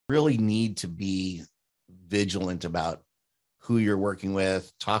really need to be vigilant about who you're working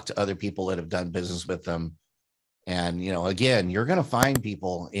with, talk to other people that have done business with them. And, again, you're going to find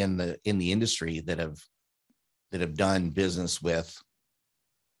people in the industry that have done business with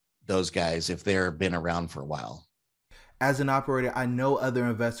those guys if they're been around for a while. As an operator, I know other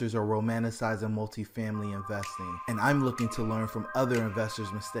investors are romanticizing multifamily investing, and I'm looking to learn from other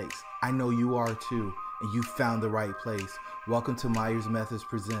investors' mistakes. I know you are too, and you found the right place. Welcome to Myers Methods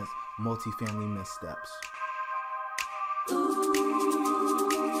Presents Multifamily Missteps.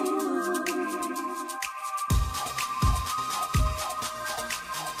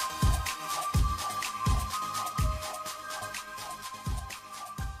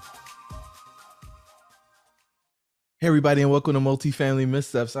 Hey everybody, and welcome to Multifamily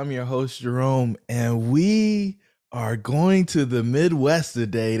Missteps. I'm your host, Jerome, and we are going to the Midwest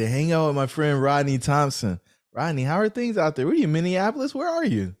today to hang out with my friend Rodney Thompson. Rodney, how are things out there? Where are you, Minneapolis? Where are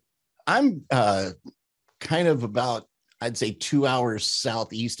you? I'm kind of about, I'd say, 2 hours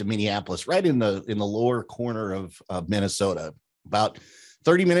southeast of Minneapolis, right in the lower corner of Minnesota, about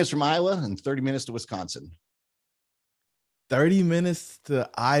 30 minutes from Iowa and 30 minutes to Wisconsin. 30 minutes to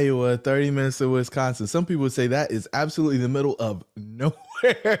Iowa, 30 minutes to Wisconsin. Some people would say that is absolutely the middle of nowhere.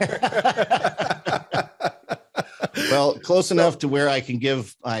 Well, close enough to where I can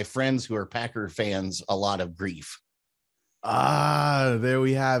give my friends who are Packer fans a lot of grief. There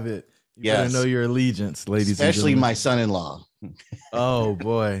we have it. You better know your allegiance, ladies Especially and gentlemen. my son-in-law. Oh,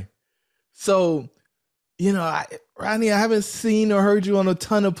 boy. So, Rodney, I haven't seen or heard you on a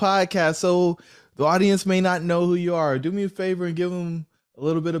ton of podcasts, so the audience may not know who you are. Do me a favor and give them a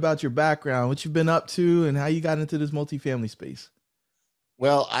little bit about your background, what you've been up to, and how you got into this multifamily space.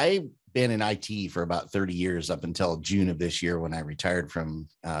 Well, I've been in IT for about 30 years up until June of this year when I retired from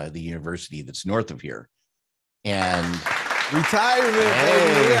the university that's north of here. And retirement,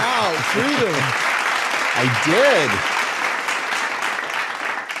 baby, we're out, freedom.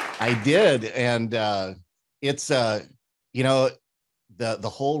 I did. And it's, the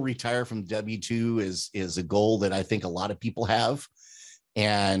whole retire from W-2 is a goal that I think a lot of people have.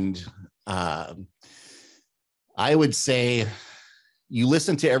 And I would say you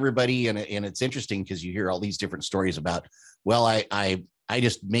listen to everybody and it's interesting because you hear all these different stories about, well, I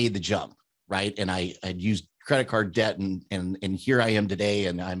just made the jump, right? And I'd used credit card debt and here I am today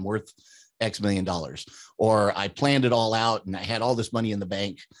and I'm worth X million dollars, or I planned it all out and I had all this money in the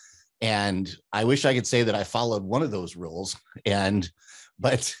bank. And I wish I could say that I followed one of those rules,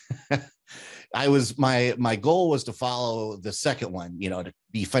 but my goal was to follow the second one, to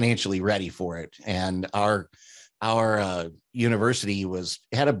be financially ready for it. And our university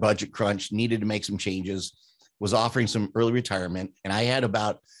had a budget crunch, needed to make some changes, was offering some early retirement. And I had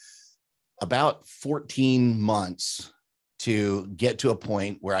about 14 months to get to a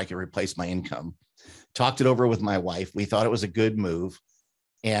point where I could replace my income. Talked it over with my wife. We thought it was a good move.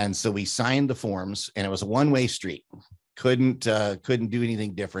 And so we signed the forms and it was a one-way street. Couldn't do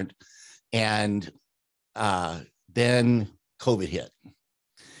anything different. And then COVID hit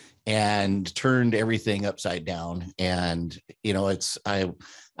and turned everything upside down. And,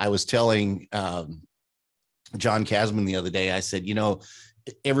 I was telling John Kasman the other day, I said,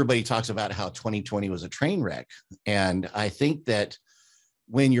 everybody talks about how 2020 was a train wreck. And I think that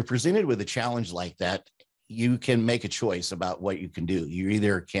when you're presented with a challenge like that, you can make a choice about what you can do. You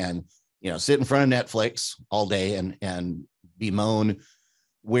either can, sit in front of Netflix all day and bemoan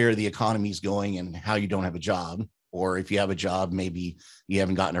where the economy is going and how you don't have a job. Or if you have a job, maybe you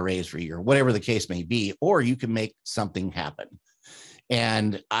haven't gotten a raise for a year, whatever the case may be, or you can make something happen.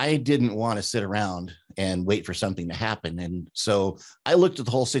 And I didn't want to sit around and wait for something to happen. And so I looked at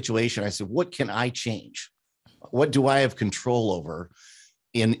the whole situation. I said, what can I change? What do I have control over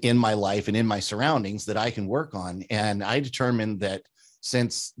in my life and in my surroundings that I can work on? And I determined that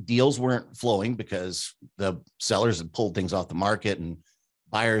since deals weren't flowing because the sellers had pulled things off the market and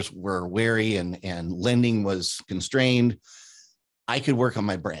buyers were wary and lending was constrained, I could work on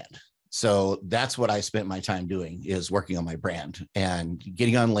my brand. So that's what I spent my time doing, is working on my brand and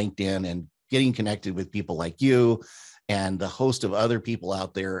getting on LinkedIn and getting connected with people like you and the host of other people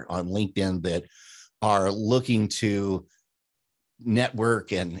out there on LinkedIn that are looking to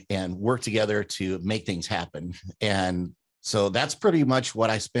network and work together to make things happen. And so that's pretty much what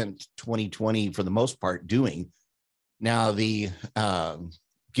I spent 2020 for the most part doing. Now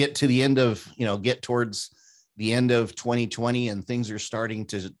get towards the end of 2020 and things are starting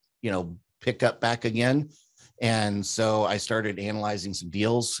to, pick up back again. And so I started analyzing some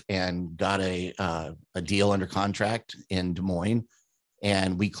deals and got a deal under contract in Des Moines,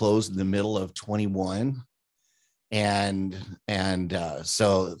 and we closed in the middle of 21.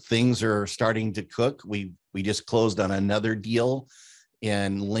 So things are starting to cook. We just closed on another deal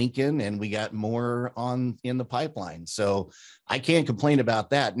in Lincoln, and we got more in the pipeline. So I can't complain about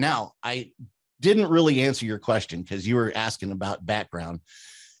that. Now, I didn't really answer your question because you were asking about background.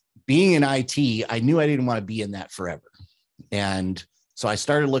 Being in IT, I knew I didn't want to be in that forever. And so I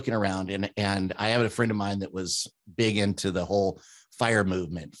started looking around, and I have a friend of mine that was big into the whole FIRE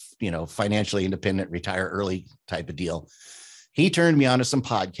movement, financially independent, retire early type of deal. He turned me on to some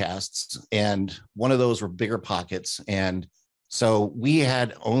podcasts, and one of those were Bigger Pockets. And so we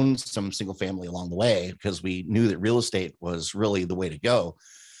had owned some single family along the way because we knew that real estate was really the way to go.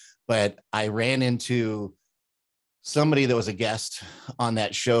 But I ran into somebody that was a guest on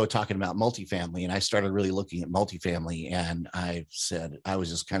that show talking about multifamily, and I started really looking at multifamily, and I said I was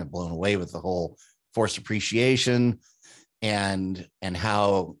just kind of blown away with the whole forced appreciation and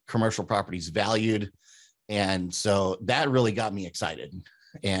how commercial properties valued. And so that really got me excited.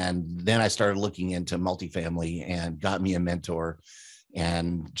 And then I started looking into multifamily and got me a mentor,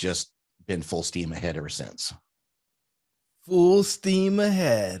 and just been full steam ahead ever since. Full steam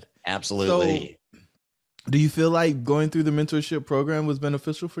ahead. Absolutely. So, do you feel like going through the mentorship program was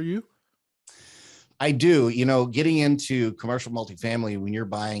beneficial for you? I do. Getting into commercial multifamily, when you're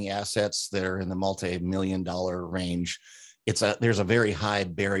buying assets that are in the multi-million-dollar range, there's a very high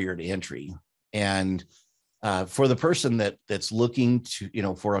barrier to entry. And for the person that's looking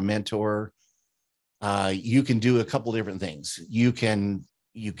to, for a mentor, you can do a couple different things. You can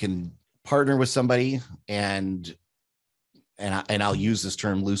partner with somebody, and I'll use this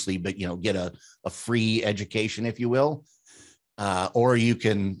term loosely, but get a free education, if you will, or you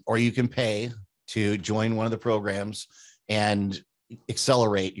can pay to join one of the programs and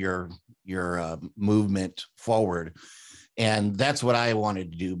accelerate your movement forward. And that's what I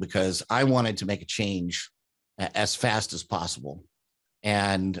wanted to do, because I wanted to make a change as fast as possible.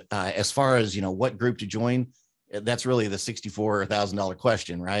 And as far as what group to join, that's really the $64,000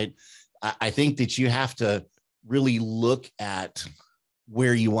 question, right? I think that you have to really look at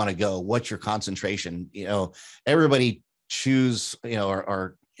where you want to go, what's your concentration. Everybody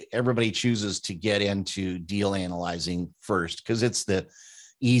everybody chooses to get into deal analyzing first because it's the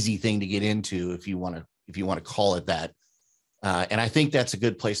easy thing to get into, if you want to call it that. And I think that's a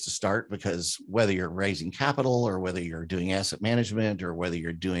good place to start, because whether you're raising capital, or whether you're doing asset management, or whether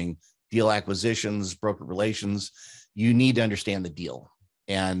you're doing deal acquisitions, broker relations, you need to understand the deal.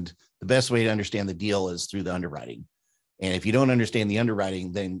 And the best way to understand the deal is through the underwriting. And if you don't understand the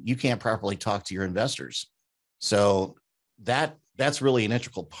underwriting, then you can't properly talk to your investors. So that's really an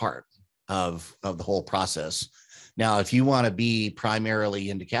integral part of the whole process. Now, if you want to be primarily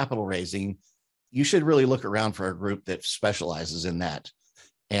into capital raising, you should really look around for a group that specializes in that.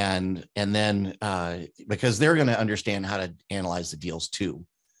 And then because they're going to understand how to analyze the deals too.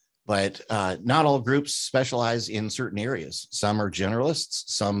 But not all groups specialize in certain areas. Some are generalists,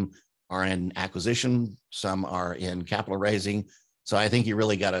 some are in acquisition, some are in capital raising. So I think you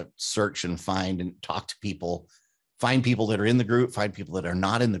really got to search and find and talk to people, find people that are in the group, find people that are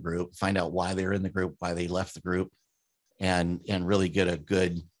not in the group, find out why they're in the group, why they left the group, and really get a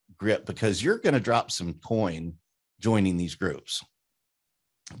good grip, because you're going to drop some coin joining these groups.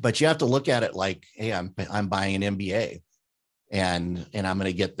 But you have to look at it like, hey, I'm buying an MBA, and I'm going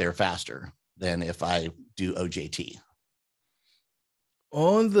to get there faster than if I do OJT.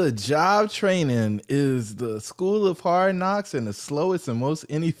 On the job training is the school of hard knocks, and the slowest and most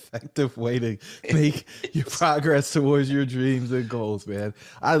ineffective way to make your progress towards your dreams and goals, man.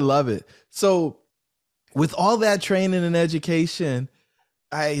 I love it. So with all that training and education,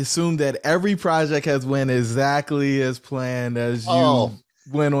 I assume that every project has went exactly as planned as you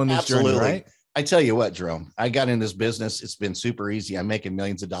went on this journey, right? I tell you what, Jerome, I got in this business. It's been super easy. I'm making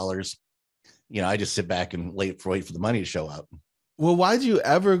millions of dollars. I just sit back and wait for the money to show up. Well, why'd you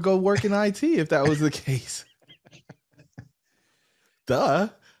ever go work in IT if that was the case? Duh.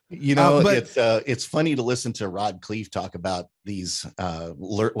 It's funny to listen to Rod Cleef talk about these,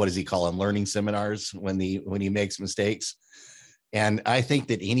 what does he call them? Learning seminars when he makes mistakes. And I think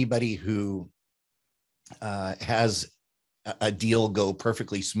that anybody who has a deal go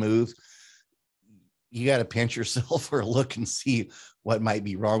perfectly smooth, you got to pinch yourself or look and see what might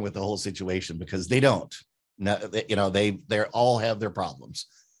be wrong with the whole situation, because they don't. They all have their problems.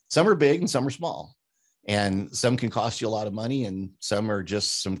 Some are big and some are small, and some can cost you a lot of money, and some are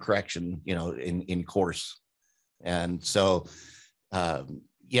just some correction, in course. And so, it's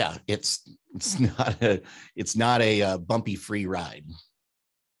not a bumpy free ride.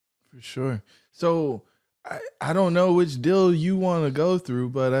 For sure. So I don't know which deal you want to go through,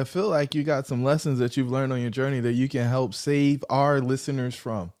 but I feel like you got some lessons that you've learned on your journey that you can help save our listeners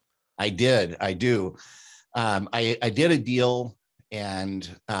from. I do. I did a deal, and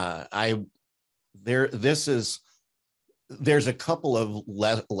this is, there's a couple of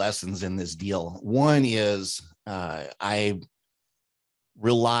lessons in this deal. One is I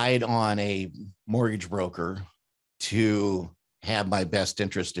relied on a mortgage broker to have my best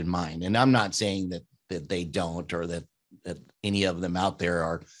interest in mind. And I'm not saying that they don't, or that any of them out there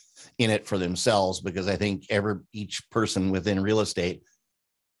are in it for themselves, because I think each person within real estate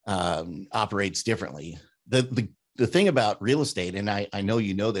operates differently. The thing about real estate, and I know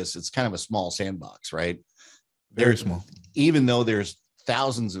you know this, it's kind of a small sandbox, right? Very small. Even though there's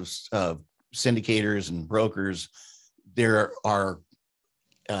thousands of syndicators and brokers, there are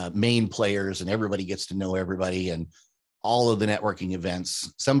main players, and everybody gets to know everybody, and all of the networking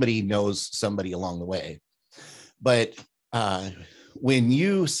events, somebody knows somebody along the way. But when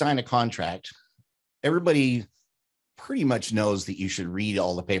you sign a contract, everybody pretty much knows that you should read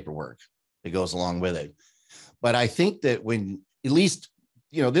all the paperwork that goes along with it. But I think that when, at least,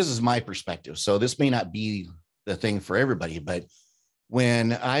 this is my perspective, so this may not be the thing for everybody, but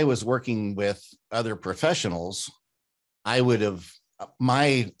when I was working with other professionals,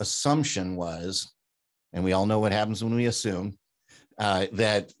 my assumption was, and we all know what happens when we assume,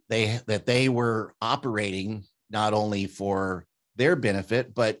 that they were operating not only for their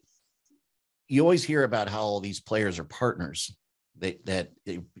benefit, but you always hear about how all these players are partners, that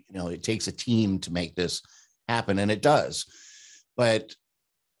it takes a team to make this happen, and it does. But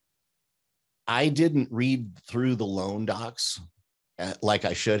I didn't read through the loan docs like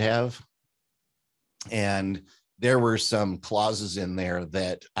I should have. And there were some clauses in there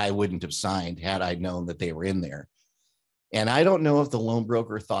that I wouldn't have signed had I known that they were in there. And I don't know if the loan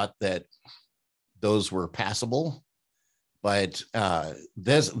broker thought that those were passable, but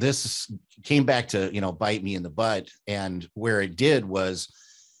this came back to, bite me in the butt. And where it did was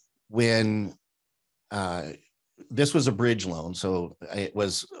when this was a bridge loan, so it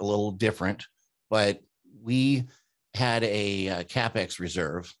was a little different, but we had a CapEx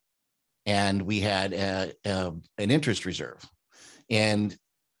reserve, and we had an interest reserve. And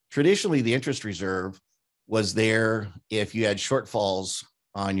traditionally, the interest reserve was there if you had shortfalls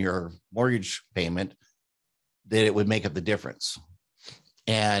on your mortgage payment, that it would make up the difference.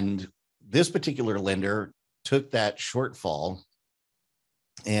 And this particular lender took that shortfall,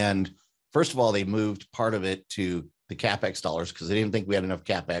 and first of all, they moved part of it to the CapEx dollars because they didn't think we had enough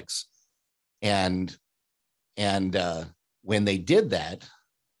CapEx. And when they did that,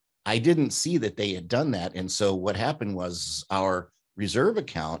 I didn't see that they had done that. And so what happened was our reserve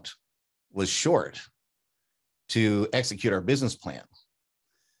account was short to execute our business plan.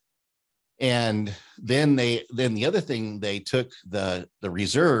 And then the other thing, they took the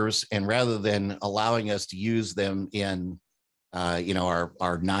reserves, and rather than allowing us to use them in our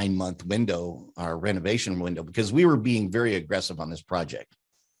 9-month window, our renovation window, because we were being very aggressive on this project.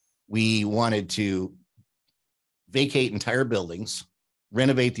 We wanted to vacate entire buildings,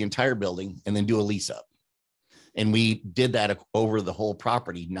 renovate the entire building, and then do a lease up. And we did that over the whole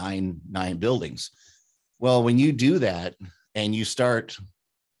property, nine buildings. Well, when you do that and you start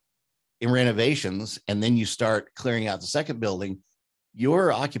in renovations, and then you start clearing out the second building,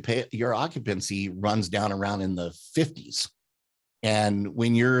 your occupancy runs down around in the 50s. And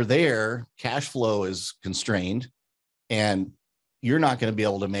when you're there, cash flow is constrained, and you're not going to be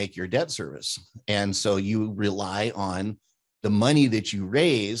able to make your debt service. And so you rely on the money that you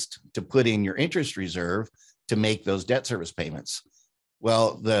raised to put in your interest reserve to make those debt service payments.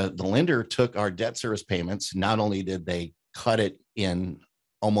 Well, the lender took our debt service payments. Not only did they cut it in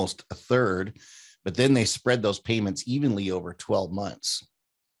almost a third, but then they spread those payments evenly over 12 months.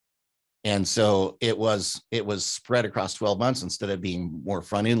 And so it was spread across 12 months instead of being more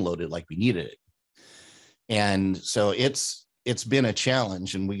front end loaded like we needed it. And so it's been a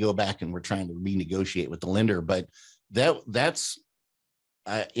challenge, and we go back and we're trying to renegotiate with the lender. But that's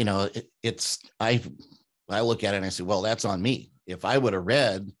I look at it and I say, well, that's on me. If I would have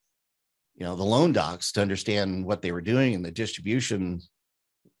read, the loan docs to understand what they were doing and the distribution,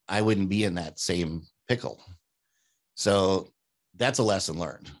 I wouldn't be in that same pickle. So that's a lesson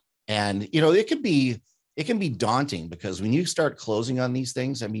learned. And, it can be daunting, because when you start closing on these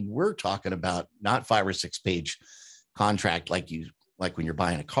things, I mean, we're talking about not 5 or 6 page contract like when you're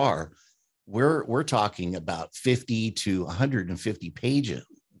buying a car. We're talking about 50 to 150 page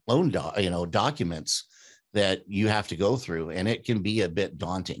loan documents that you have to go through, and it can be a bit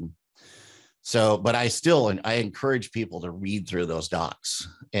daunting. So, but I encourage people to read through those docs,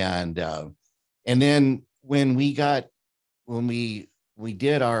 and then when we got, when we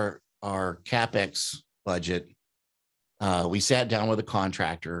did our CapEx budget, we sat down with a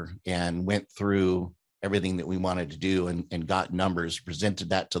contractor and went through everything that we wanted to do and got numbers, presented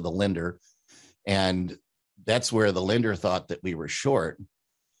that to the lender. And that's where the lender thought that we were short.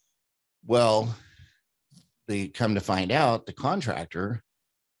 Well, they come to find out the contractor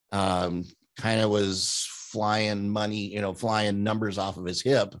kind of was flying money, flying numbers off of his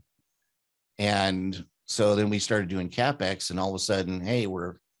hip. And so then we started doing CapEx, and all of a sudden, hey, we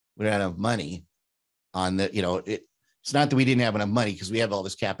don't have enough money on the, it's not that we didn't have enough money, because we have all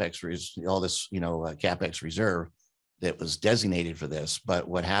this CapEx, CapEx reserve that was designated for this. But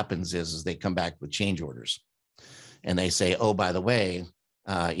what happens is they come back with change orders, and they say, oh, by the way,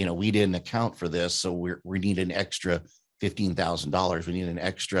 we didn't account for this, so we need an extra $15,000. We need an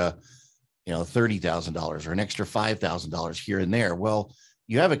extra, $30,000 or an extra $5,000 here and there. Well,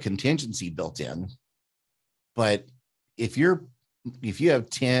 you have a contingency built in, but if you have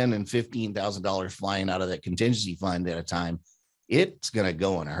 $10,000 and $15,000 flying out of that contingency fund at a time, it's going to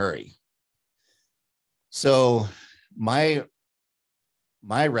go in a hurry. So my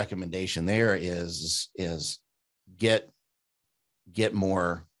recommendation there is get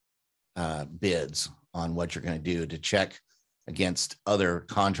more bids on what you're going to do, to check against other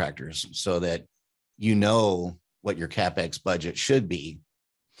contractors so that you know what your CapEx budget should be.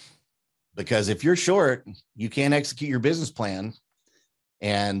 Because if you're short, you can't execute your business plan,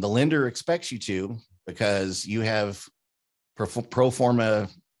 and the lender expects you to, because you have pro forma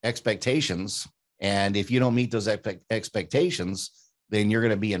expectations. And if you don't meet those expectations, then you're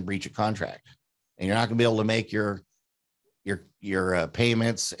going to be in breach of contract, and you're not going to be able to make your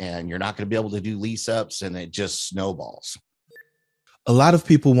payments, and you're not going to be able to do lease ups, and it just snowballs. A lot of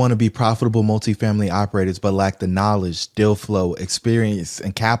people want to be profitable multifamily operators, but lack the knowledge, deal flow, experience,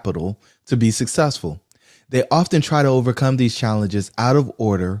 and capital to be successful. They often try to overcome these challenges out of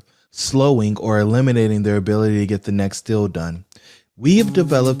order, slowing or eliminating their ability to get the next deal done. We have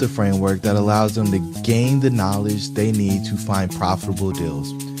developed a framework that allows them to gain the knowledge they need to find profitable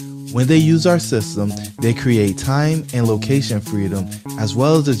deals. When they use our system, they create time and location freedom, as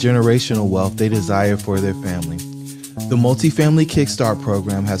well as the generational wealth they desire for their family. The Multifamily Kickstart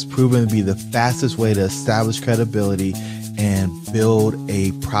program has proven to be the fastest way to establish credibility and build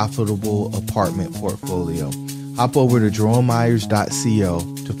a profitable apartment portfolio. Hop over to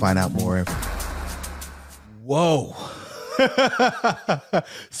jeromemyers.co to find out more info. Whoa.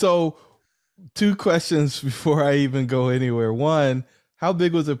 So 2 questions before I even go anywhere. 1, how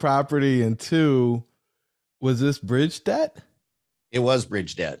big was the property? And 2, was this bridge debt? It was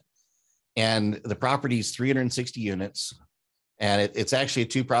bridge debt. And the property is 360 units. And it's actually a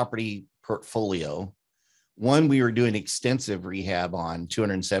 2-property portfolio. One, we were doing extensive rehab on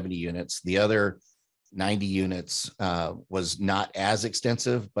 270 units. The other 90 units was not as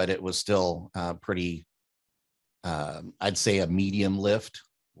extensive, but it was still pretty, I'd say a medium lift,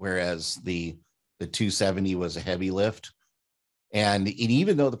 whereas the 270 was a heavy lift. And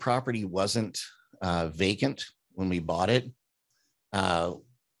even though the property wasn't vacant when we bought it,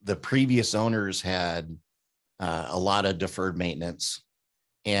 the previous owners had a lot of deferred maintenance.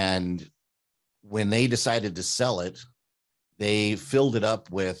 And when they decided to sell it, they filled it up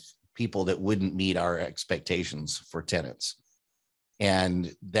with people that wouldn't meet our expectations for tenants.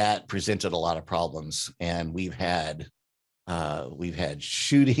 And that presented a lot of problems. And we've had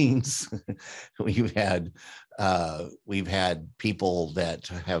shootings. we've had people that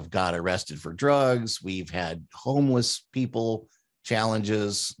have got arrested for drugs. We've had homeless people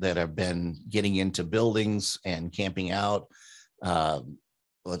challenges that have been getting into buildings and camping out.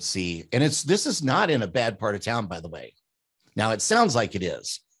 Let's see. And this is not in a bad part of town, by the way. Now it sounds like it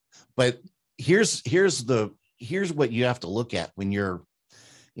is, but here's what you have to look at when you're,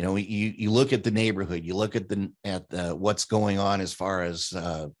 you look at the neighborhood, you look at what's going on as far as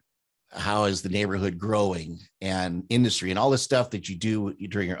how is the neighborhood growing and industry and all this stuff that you do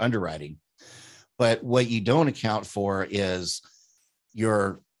during your underwriting. But what you don't account for is we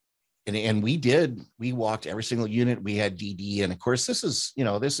walked every single unit. We had DD. And of course, this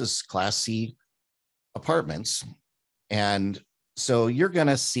is Class C apartments. And so you're going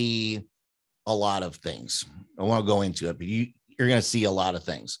to see a lot of things. I won't go into it, but you're going to see a lot of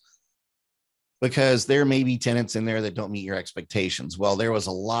things because there may be tenants in there that don't meet your expectations. Well, there was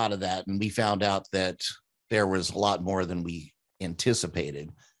a lot of that. And we found out that there was a lot more than we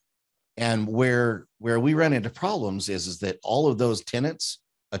anticipated. And where we run into problems is that all of those tenants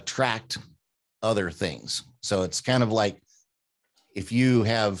attract other things. So it's kind of like if you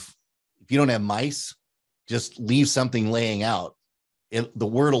don't have mice, just leave something laying out the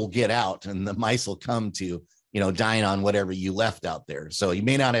word will get out and the mice will come to, dine on whatever you left out there. So you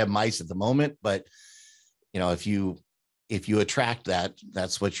may not have mice at the moment, but if you attract that,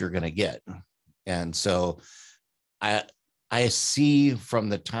 that's what you're going to get. And so I see from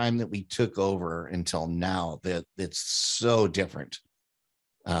the time that we took over until now that it's so different.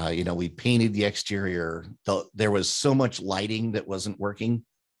 We painted the exterior. There was so much lighting that wasn't working,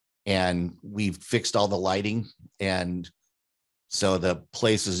 and we've fixed all the lighting. And so the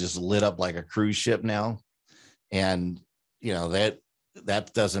place is just lit up like a cruise ship now. And, that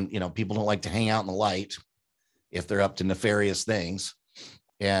doesn't, people don't like to hang out in the light if they're up to nefarious things.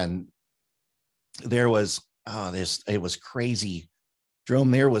 And there was, it was crazy.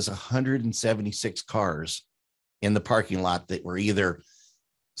 Jerome, there was 176 cars in the parking lot that were either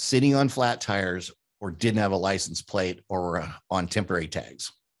sitting on flat tires or didn't have a license plate or were on temporary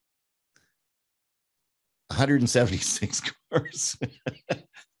tags. 176 cars.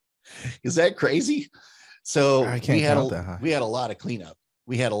 Is that crazy? So we had a lot of cleanup.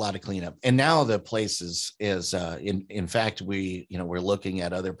 And now the place is in fact, we're looking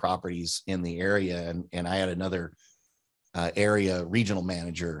at other properties in the area. And I had another area regional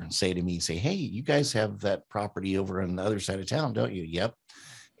manager say to me, hey, you guys have that property over on the other side of town, don't you? Yep.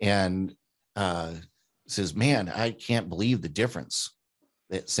 And says, man, I can't believe the difference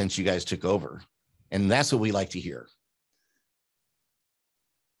that since you guys took over. And that's what we like to hear.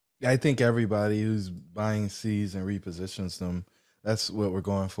 I think everybody who's buying seeds and repositions them, that's what we're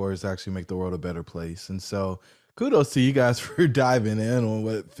going for, is actually make the world a better place. And so kudos to you guys for diving in on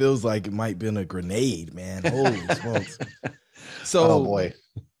what feels like it might have been a grenade, man. Holy smokes. So, oh boy,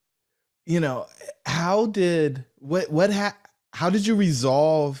 how did you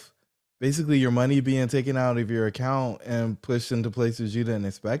resolve basically your money being taken out of your account and pushed into places you didn't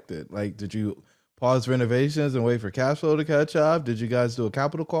expect it? Like, did you pause renovations and wait for cash flow to catch up? Did you guys do a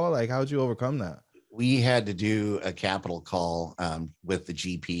capital call? Like, how'd you overcome that? We had to do a capital call with the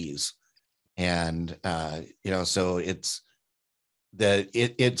GPs. And, so it's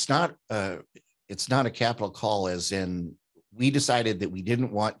not a capital call as in we decided that we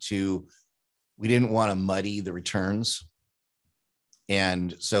didn't want to muddy the returns.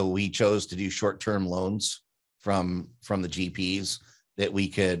 And so we chose to do short-term loans from the GPs that we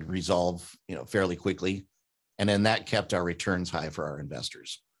could resolve, fairly quickly. And then that kept our returns high for our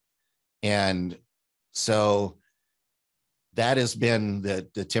investors. And so that has been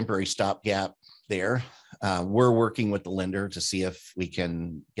the temporary stopgap there. We're working with the lender to see if we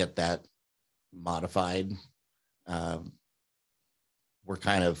can get that modified. We're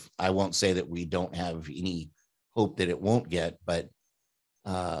I won't say that we don't have any hope that it won't get, but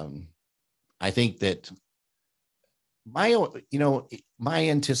I think that my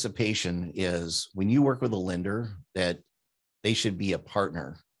anticipation is when you work with a lender that they should be a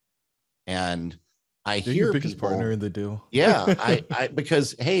partner. And I They're hear your biggest people, partner in the deal. Yeah, I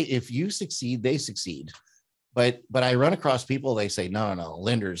because hey, if you succeed, they succeed. But I run across people, they say, no,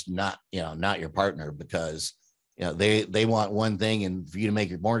 lender's not your partner because they want one thing and for you to make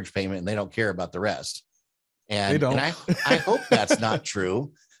your mortgage payment and they don't care about the rest. And, they don't. And I hope that's not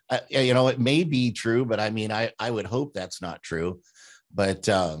true. It may be true, but I mean, I would hope that's not true. But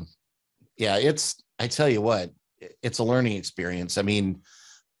I tell you what, it's a learning experience. I mean,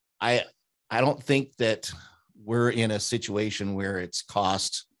 I don't think that we're in a situation where it's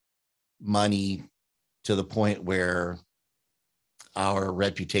cost money to the point where our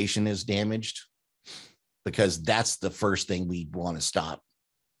reputation is damaged, because that's the first thing we want to stop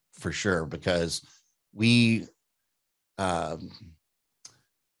for sure. Because we,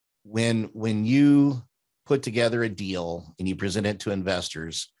 when you put together a deal and you present it to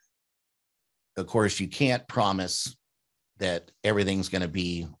investors, of course, you can't promise that everything's going to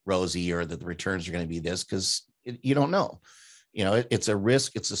be rosy or that the returns are going to be this, because you don't know. It's a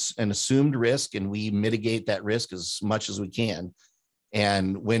risk. It's an assumed risk, and we mitigate that risk as much as we can.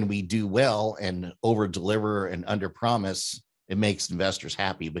 And when we do well and over deliver and under promise, it makes investors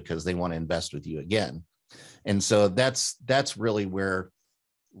happy because they want to invest with you again. And so that's really where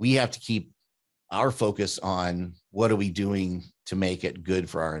we have to keep our focus on what are we doing to make it good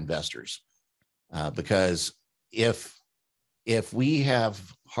for our investors. Because if we have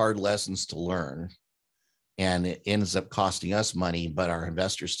hard lessons to learn and it ends up costing us money, but our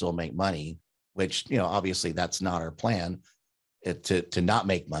investors still make money, which, obviously that's not our plan, to not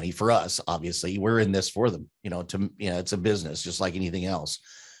make money for us. Obviously we're in this for them, it's a business just like anything else.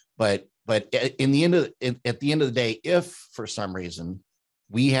 But at the end of the day, if for some reason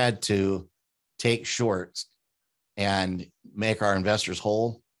we had to take shorts and make our investors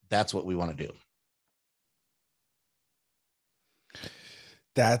whole, that's what we want to do.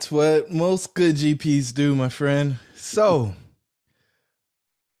 That's what most good GPs do, my friend. So,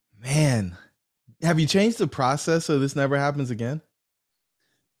 man, have you changed the process so this never happens again?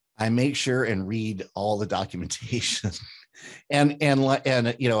 I make sure and read all the documentation. and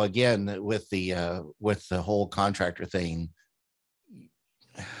again, with the whole contractor thing,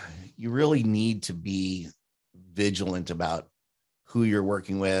 you really need to be vigilant about who you're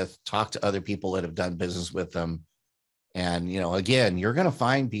working with, talk to other people that have done business with them. And again, you're going to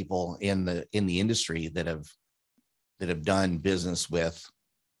find people in the industry that have done business with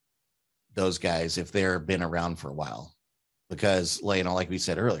those guys if they've been around for a while, because like we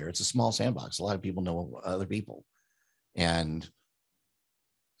said earlier, it's a small sandbox. A lot of people know other people. And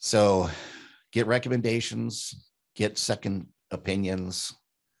so get recommendations, get second opinions,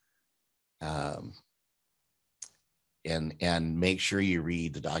 and make sure you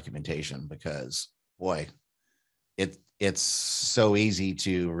read the documentation, because boy, it's so easy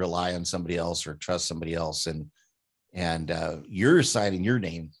to rely on somebody else or trust somebody else, and you're signing your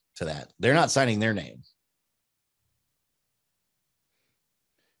name to that. They're not signing their name.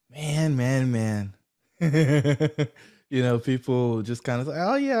 Man. People just kind of like,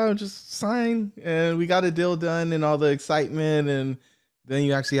 oh yeah, I'll just sign and we got a deal done and all the excitement. And then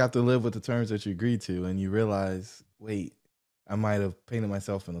you actually have to live with the terms that you agreed to. And you realize, wait, I might have painted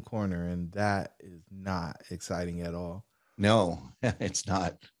myself in the corner, and that is not exciting at all. No, it's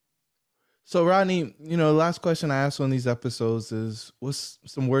not. So Rodney, the last question I ask on these episodes is, what's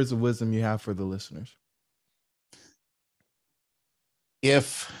some words of wisdom you have for the listeners?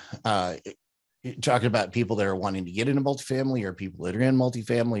 If talking about people that are wanting to get into multifamily, or people that are in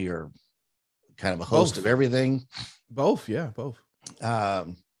multifamily, or kind of a host of everything. Both. Yeah, both.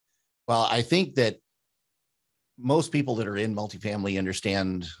 Well, I think that most people that are in multifamily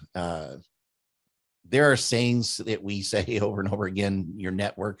understand there are sayings that we say over and over again: your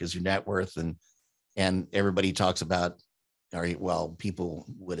network is your net worth. And everybody talks about, all right, well, people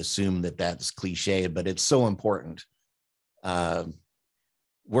would assume that that's cliche, but it's so important.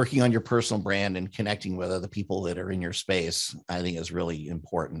 Working on your personal brand and connecting with other people that are in your space, I think, is really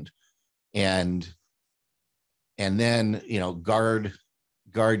important. And then, guard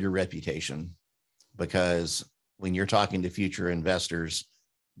your reputation, because when you're talking to future investors,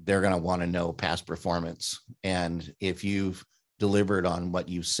 they're going to want to know past performance. And if you've delivered on what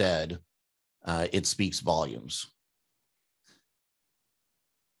you said, it speaks volumes.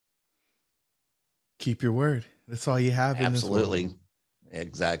 Keep your word. That's all you have. Absolutely. In this world.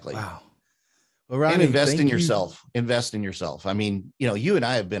 Exactly. Wow. Well, Rodney, and invest in yourself. Invest in yourself. I mean, you and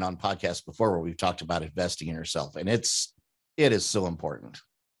I have been on podcasts before where we've talked about investing in yourself, and it is so important.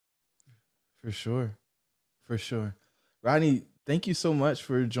 For sure. Rodney, thank you so much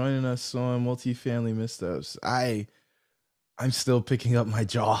for joining us on Multifamily Missteps. I'm still picking up my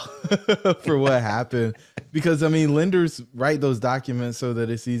jaw for what happened, because lenders write those documents so that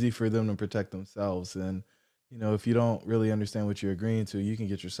it's easy for them to protect themselves. And if you don't really understand what you're agreeing to, you can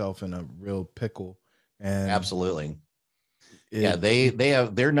get yourself in a real pickle. And absolutely. They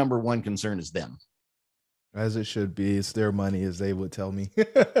have, their number one concern is them. As it should be. It's their money, as they would tell me.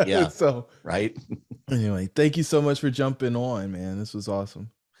 Yeah. So, right. Anyway, thank you so much for jumping on, man. This was awesome.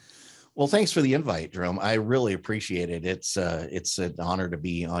 Well, thanks for the invite, Jerome. I really appreciate it. It's an honor to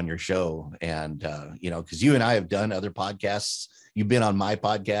be on your show. And, because you and I have done other podcasts. You've been on my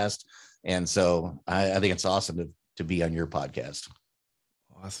podcast. And so I think it's awesome to be on your podcast.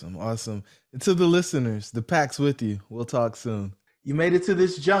 Awesome. And to the listeners, the pack's with you. We'll talk soon. You made it to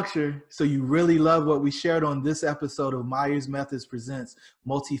this juncture, so you really love what we shared on this episode of Myers Methods Presents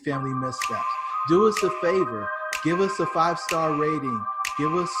Multifamily Missteps. Do us a favor. Give us a 5-star rating.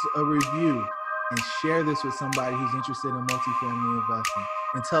 Give us a review. And share this with somebody who's interested in multifamily investing.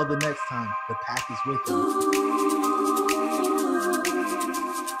 Until the next time, the pack is with you.